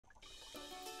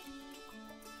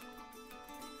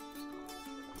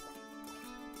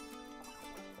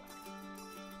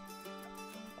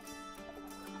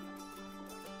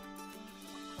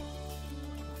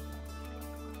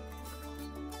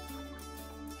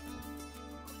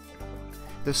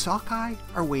The Sockeye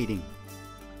are waiting.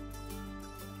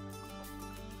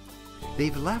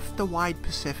 They've left the wide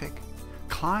Pacific,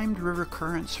 climbed river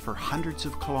currents for hundreds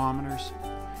of kilometers,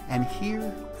 and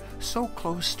here, so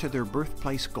close to their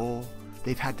birthplace goal,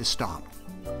 they've had to stop,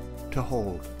 to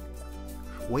hold,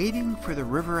 waiting for the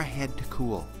river ahead to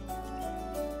cool.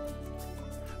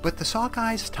 But the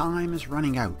Sockeye's time is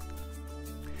running out.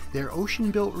 Their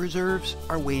ocean-built reserves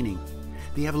are waning.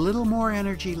 They have little more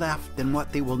energy left than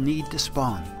what they will need to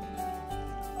spawn.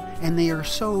 And they are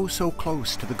so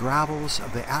close to the gravels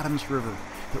of the Adams River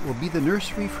that will be the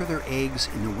nursery for their eggs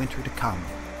in the winter to come.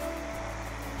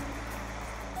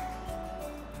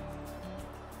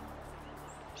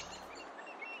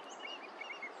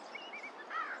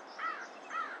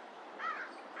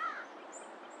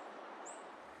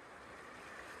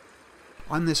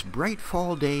 On this bright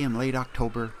fall day in late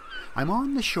October, I'm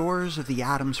on the shores of the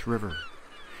Adams River,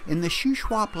 in the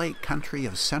Shuswap Lake country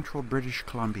of central British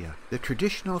Columbia, the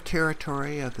traditional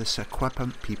territory of the Sockeye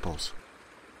peoples.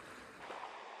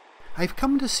 I've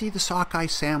come to see the Sockeye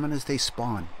salmon as they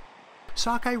spawn.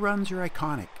 Sockeye runs are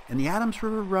iconic, and the Adams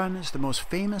River Run is the most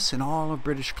famous in all of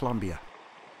British Columbia.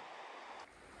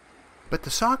 But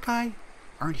the Sockeye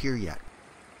aren't here yet.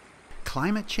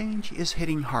 Climate change is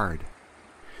hitting hard.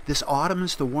 This autumn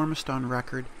is the warmest on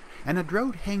record, and a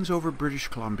drought hangs over British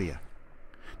Columbia.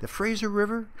 The Fraser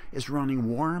River is running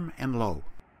warm and low.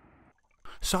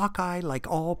 Sockeye, like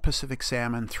all Pacific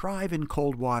salmon, thrive in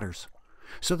cold waters,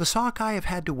 so the Sockeye have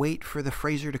had to wait for the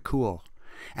Fraser to cool.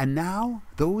 And now,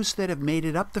 those that have made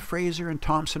it up the Fraser and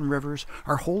Thompson rivers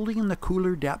are holding in the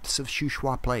cooler depths of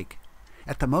Shuswap Lake,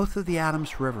 at the mouth of the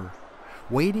Adams River,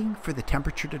 waiting for the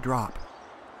temperature to drop.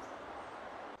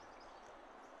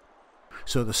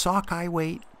 So the Sockeye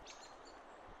wait,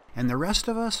 and the rest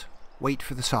of us wait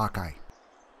for the Sockeye.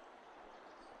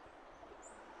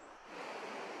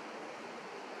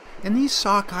 And these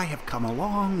Sockeye have come a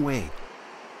long way.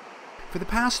 For the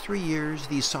past 3 years,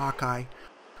 these Sockeye,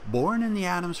 born in the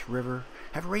Adams River,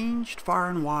 have ranged far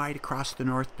and wide across the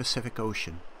North Pacific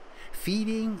Ocean,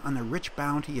 feeding on the rich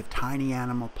bounty of tiny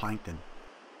animal plankton.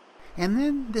 And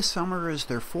then this summer, as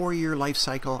their 4-year life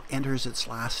cycle enters its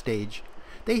last stage,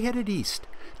 they headed east,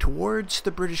 towards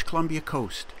the British Columbia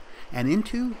coast, and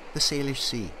into the Salish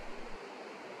Sea,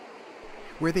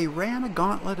 where they ran a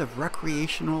gauntlet of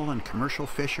recreational and commercial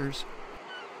fishers,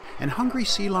 and hungry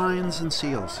sea lions and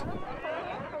seals.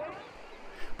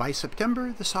 By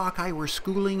September, the Sockeye were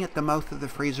schooling at the mouth of the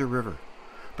Fraser River,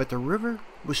 but the river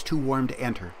was too warm to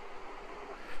enter.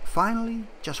 Finally,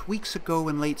 just weeks ago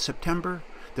in late September,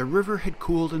 the river had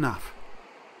cooled enough.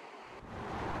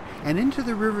 And into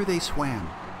the river they swam,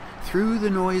 through the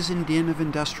noise and din of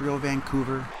industrial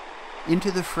Vancouver,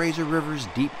 into the Fraser River's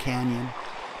deep canyon,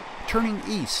 turning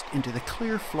east into the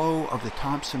clear flow of the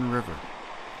Thompson River,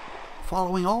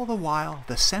 following all the while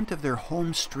the scent of their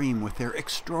home stream with their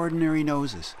extraordinary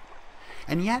noses,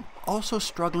 and yet also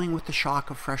struggling with the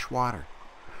shock of fresh water,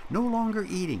 no longer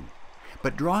eating,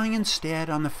 but drawing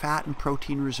instead on the fat and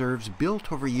protein reserves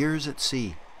built over years at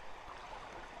sea,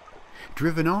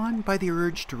 driven on by the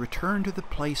urge to return to the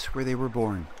place where they were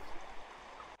born.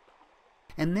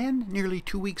 And then, nearly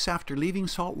 2 weeks after leaving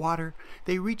saltwater,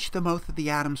 they reached the mouth of the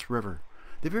Adams River,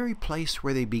 the very place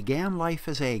where they began life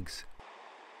as eggs.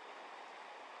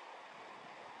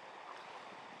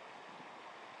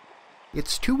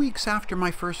 It's 2 weeks after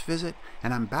my first visit,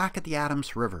 and I'm back at the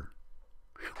Adams River.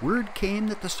 Word came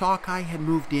that the Sockeye had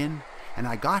moved in, and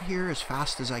I got here as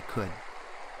fast as I could.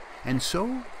 And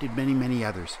so did many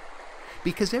others.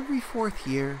 Because every 4th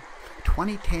year,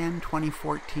 2010,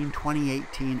 2014,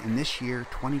 2018, and this year,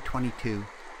 2022,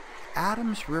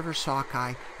 Adams River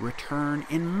Sockeye return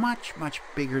in much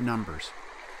bigger numbers.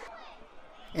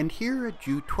 And here at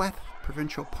Jutweth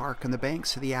Provincial Park on the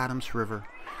banks of the Adams River,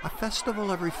 a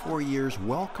festival every 4 years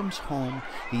welcomes home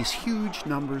these huge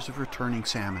numbers of returning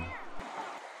salmon.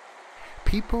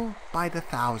 People by the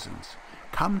thousands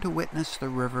come to witness the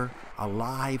river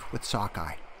alive with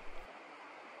Sockeye.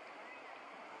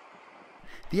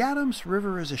 The Adams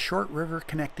River is a short river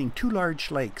connecting 2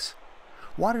 large lakes.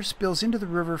 Water spills into the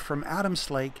river from Adams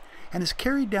Lake and is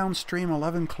carried downstream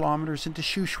 11 kilometers into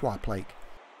Shuswap Lake.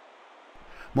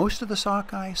 Most of the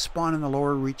Sockeye spawn in the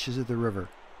lower reaches of the river,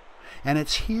 and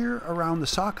it's here around the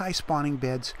Sockeye spawning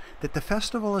beds that the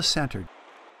festival is centered.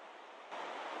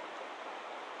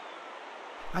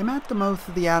 I'm at the mouth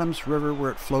of the Adams River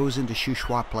where it flows into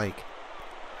Shuswap Lake.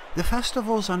 The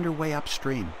festival is underway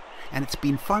upstream, and it's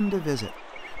been fun to visit.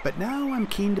 But now I'm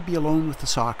keen to be alone with the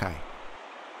Sockeye.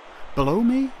 Below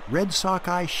me, red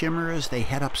Sockeye shimmer as they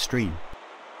head upstream.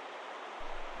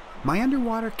 My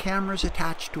underwater camera is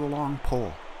attached to a long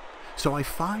pole, So I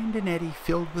find an eddy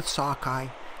filled with sockeye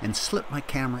and slip my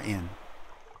camera in.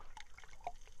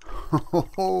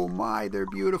 Oh my, they're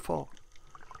beautiful.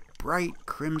 Bright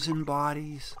crimson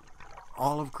bodies,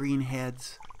 olive green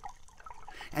heads,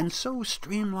 and so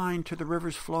streamlined to the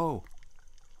river's flow.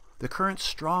 The current's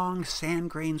strong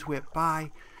sand grains whip by,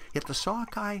 yet the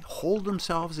sockeye hold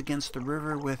themselves against the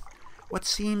river with what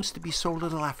seems to be so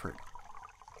little effort.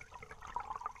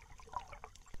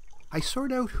 I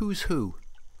sort out who's who.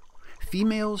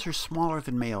 Females are smaller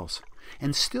than males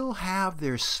and still have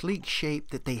their sleek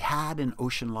shape that they had in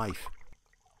ocean life.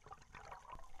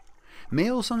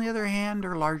 Males, on the other hand,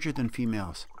 are larger than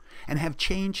females and have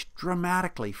changed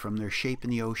dramatically from their shape in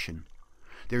the ocean.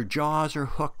 Their jaws are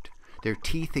hooked, their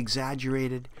teeth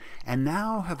exaggerated, and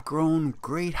now have grown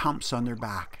great humps on their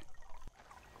back.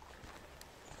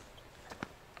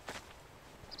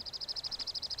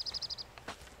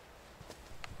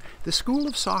 The school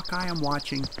of sockeye I'm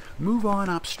watching move on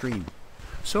upstream,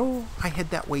 so I head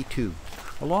that way too,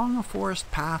 along a forest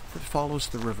path that follows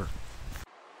the river,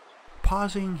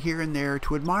 pausing here and there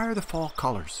to admire the fall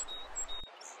colors.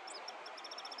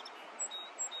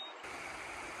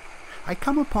 I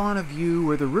come upon a view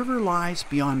where the river lies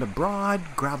beyond a broad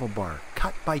gravel bar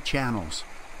cut by channels.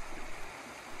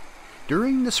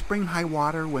 During the spring high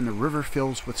water, when the river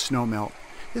fills with snowmelt,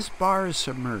 this bar is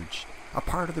submerged, a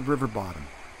part of the river bottom.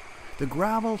 The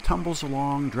gravel tumbles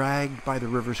along, dragged by the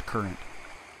river's current.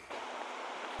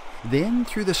 Then,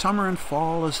 through the summer and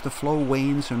fall, as the flow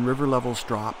wanes and river levels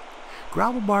drop,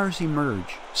 gravel bars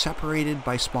emerge, separated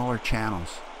by smaller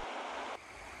channels.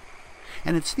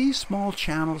 And it's these small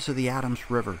channels of the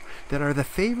Adams River that are the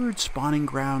favored spawning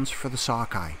grounds for the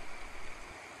sockeye.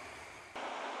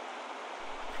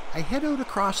 I head out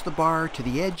across the bar to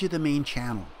the edge of the main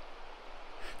channel.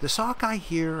 The sockeye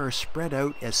here are spread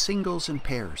out as singles and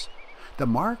pairs, the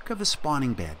mark of a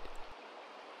spawning bed.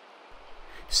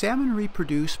 Salmon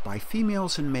reproduce by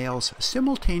females and males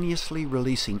simultaneously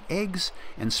releasing eggs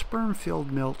and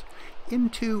sperm-filled milt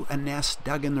into a nest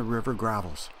dug in the river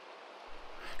gravels.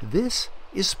 This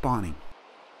is spawning.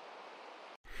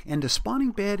 And a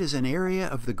spawning bed is an area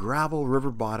of the gravel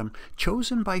river bottom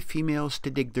chosen by females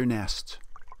to dig their nests.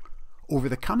 Over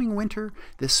the coming winter,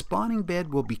 this spawning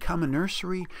bed will become a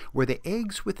nursery where the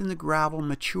eggs within the gravel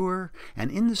mature and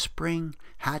in the spring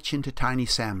hatch into tiny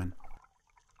salmon.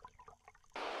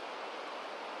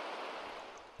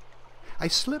 I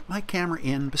slip my camera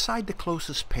in beside the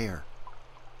closest pair.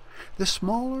 The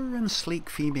smaller and sleek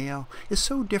female is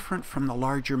so different from the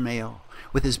larger male,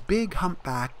 with his big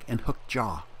humpback and hooked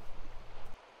jaw.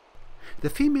 The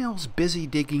female's busy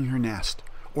digging her nest,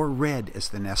 or red as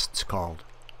the nest's called,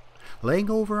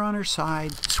 laying over on her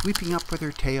side, sweeping up with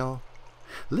her tail,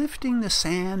 lifting the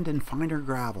sand and finer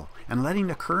gravel and letting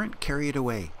the current carry it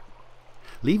away,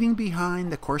 leaving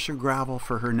behind the coarser gravel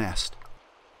for her nest.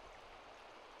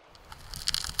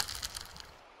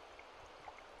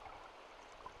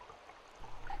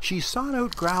 She's sought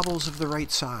out gravels of the right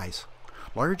size,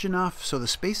 large enough so the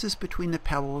spaces between the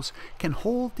pebbles can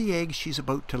hold the eggs she's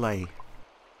about to lay.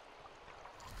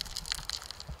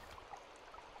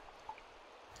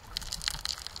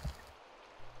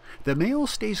 The male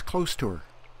stays close to her,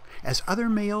 as other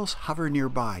males hover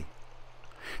nearby.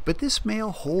 But this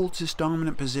male holds his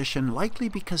dominant position likely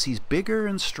because he's bigger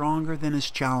and stronger than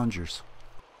his challengers.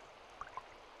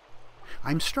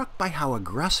 I'm struck by how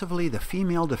aggressively the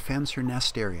female defends her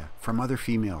nest area from other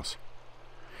females,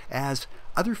 as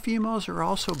other females are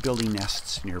also building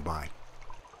nests nearby.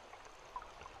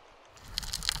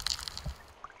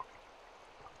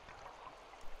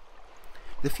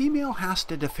 The female has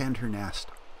to defend her nest,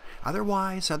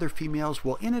 otherwise other females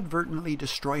will inadvertently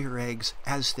destroy her eggs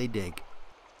as they dig.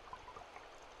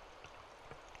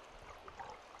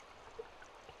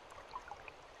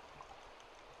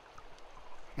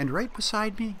 And right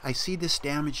beside me, I see this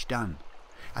damage done.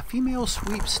 A female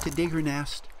sweeps to dig her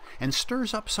nest and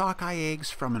stirs up sockeye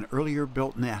eggs from an earlier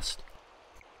built nest.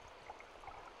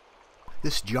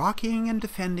 This jockeying and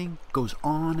defending goes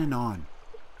on and on.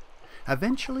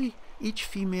 Eventually, each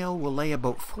female will lay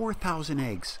about 4,000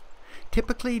 eggs,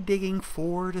 typically digging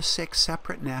 4 to 6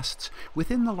 separate nests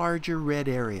within the larger red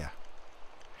area.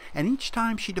 And each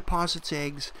time she deposits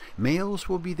eggs, males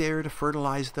will be there to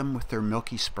fertilize them with their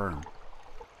milky sperm.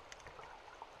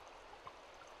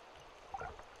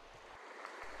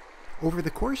 Over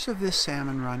the course of this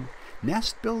salmon run,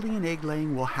 nest building and egg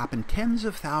laying will happen tens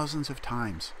of thousands of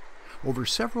times, over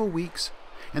several weeks,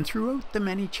 and throughout the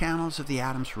many channels of the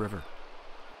Adams River.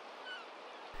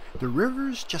 The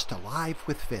river's just alive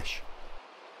with fish.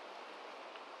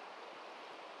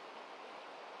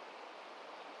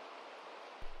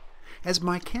 As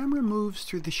my camera moves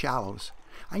through the shallows,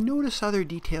 I notice other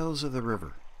details of the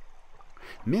river.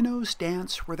 Minnows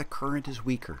dance where the current is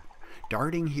weaker,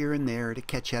 darting here and there to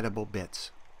catch edible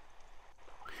bits.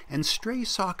 And stray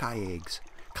sockeye eggs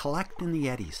collect in the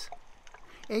eddies,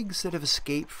 eggs that have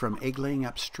escaped from egg-laying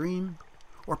upstream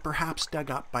or perhaps dug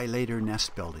up by later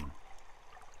nest building.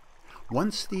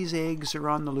 Once these eggs are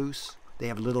on the loose, they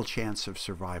have little chance of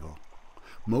survival.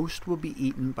 Most will be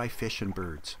eaten by fish and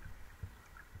birds.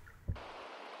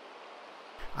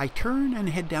 I turn and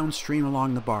head downstream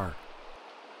along the bar.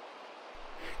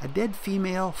 A dead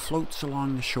female floats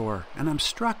along the shore, and I'm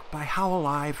struck by how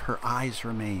alive her eyes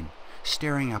remain,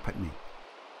 staring up at me.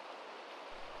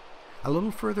 A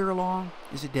little further along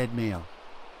is a dead male.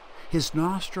 His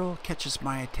nostril catches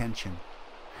my attention.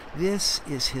 This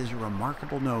is his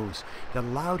remarkable nose that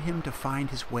allowed him to find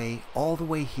his way all the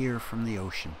way here from the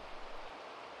ocean.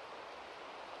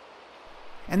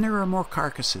 And there are more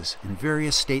carcasses in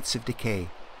various states of decay,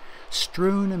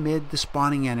 strewn amid the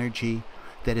spawning energy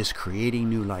that is creating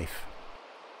new life.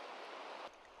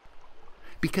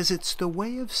 Because it's the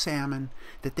way of salmon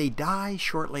that they die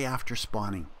shortly after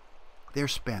spawning. They're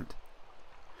spent.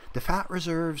 The fat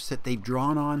reserves that they've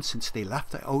drawn on since they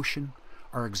left the ocean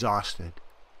are exhausted.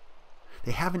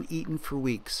 They haven't eaten for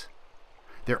weeks.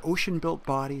 Their ocean-built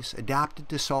bodies, adapted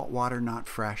to salt water not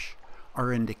fresh,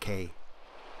 are in decay.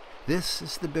 This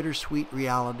is the bittersweet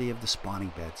reality of the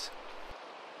spawning beds.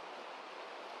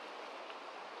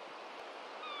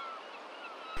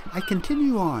 I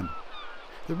continue on.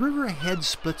 The river ahead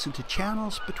splits into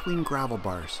channels between gravel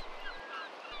bars.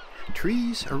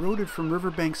 Trees eroded from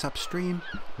riverbanks upstream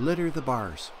litter the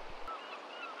bars.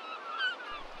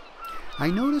 I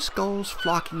notice gulls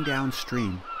flocking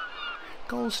downstream.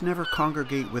 Gulls never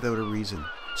congregate without a reason,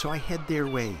 so I head their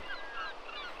way.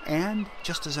 And,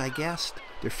 just as I guessed,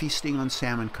 they're feasting on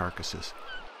salmon carcasses.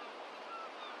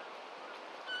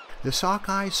 The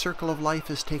Sockeye circle of life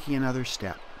is taking another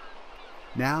step.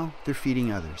 Now they're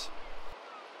feeding others.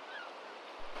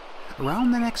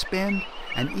 Around the next bend,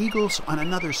 an eagle's on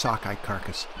another sockeye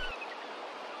carcass.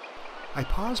 I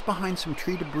pause behind some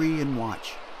tree debris and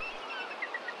watch.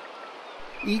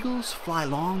 Eagles fly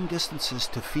long distances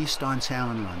to feast on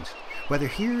salmon runs, whether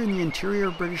here in the interior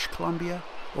of British Columbia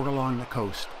or along the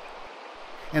coast.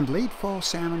 And late fall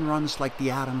salmon runs like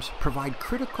the Adams provide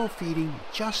critical feeding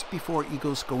just before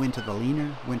eagles go into the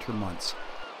leaner winter months.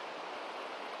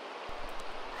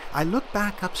 I look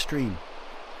back upstream.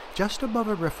 Just above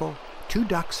a riffle, 2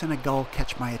 ducks and a gull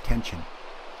catch my attention.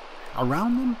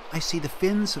 Around them, I see the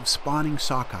fins of spawning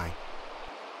sockeye.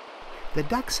 The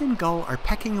ducks and gull are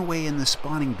pecking away in the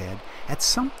spawning bed at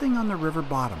something on the river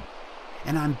bottom,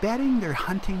 and I'm betting they're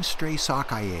hunting stray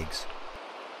sockeye eggs.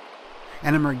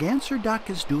 And a merganser duck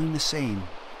is doing the same.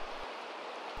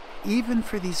 Even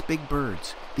for these big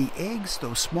birds, the eggs,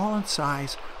 though small in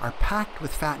size, are packed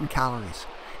with fat and calories,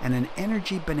 and an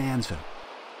energy bonanza.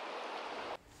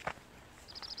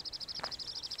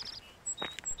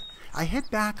 I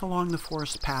head back along the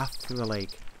forest path to the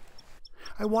lake.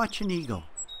 I watch an eagle,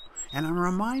 and I'm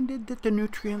reminded that the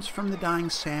nutrients from the dying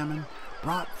salmon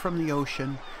brought from the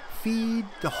ocean feed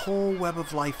the whole web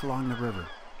of life along the river.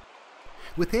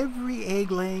 With every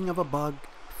egg laying of a bug,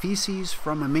 feces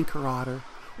from a mink or otter,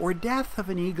 or death of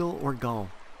an eagle or gull,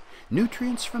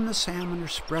 nutrients from the salmon are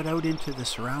spread out into the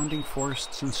surrounding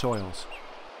forests and soils.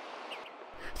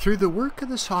 Through the work of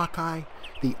the sockeye,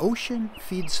 the ocean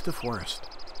feeds the forest.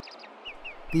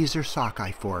 These are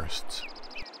sockeye forests.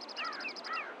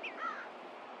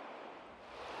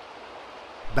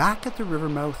 Back at the river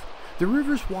mouth, the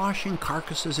river's washing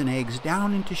carcasses and eggs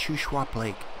down into Shuswap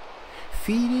Lake,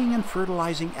 feeding and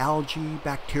fertilizing algae,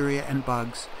 bacteria, and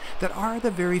bugs that are the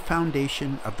very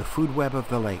foundation of the food web of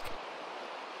the lake.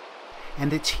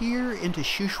 And it's here into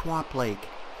Shuswap Lake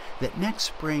that next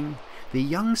spring the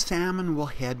young salmon will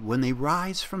head when they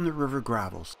rise from the river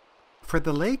gravels. For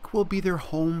the lake will be their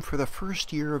home for the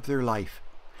first year of their life,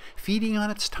 feeding on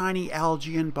its tiny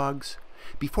algae and bugs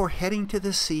before heading to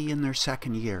the sea in their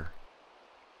second year.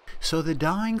 So the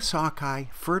dying sockeye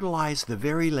fertilize the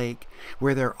very lake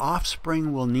where their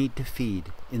offspring will need to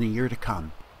feed in the year to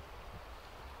come.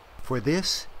 For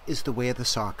this is the way of the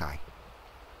sockeye.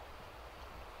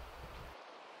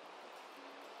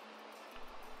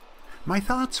 My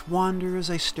thoughts wander as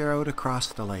I stare out across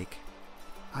the lake.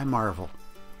 I marvel.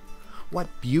 What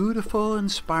beautiful,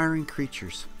 inspiring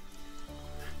creatures.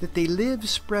 That they live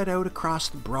spread out across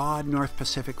the broad North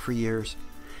Pacific for years,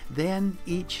 then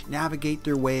each navigate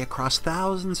their way across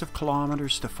thousands of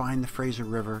kilometers to find the Fraser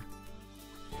River,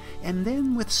 and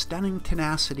then with stunning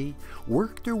tenacity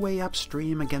work their way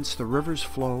upstream against the river's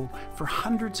flow for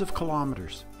hundreds of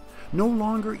kilometers, no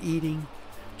longer eating,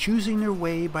 choosing their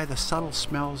way by the subtle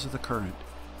smells of the current,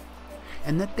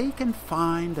 and that they can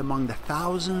find among the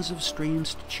thousands of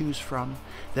streams to choose from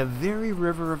the very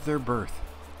river of their birth,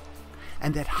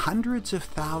 and that hundreds of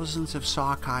thousands of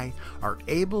sockeye are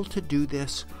able to do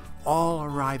this, all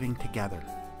arriving together.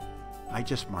 I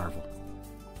just marvel.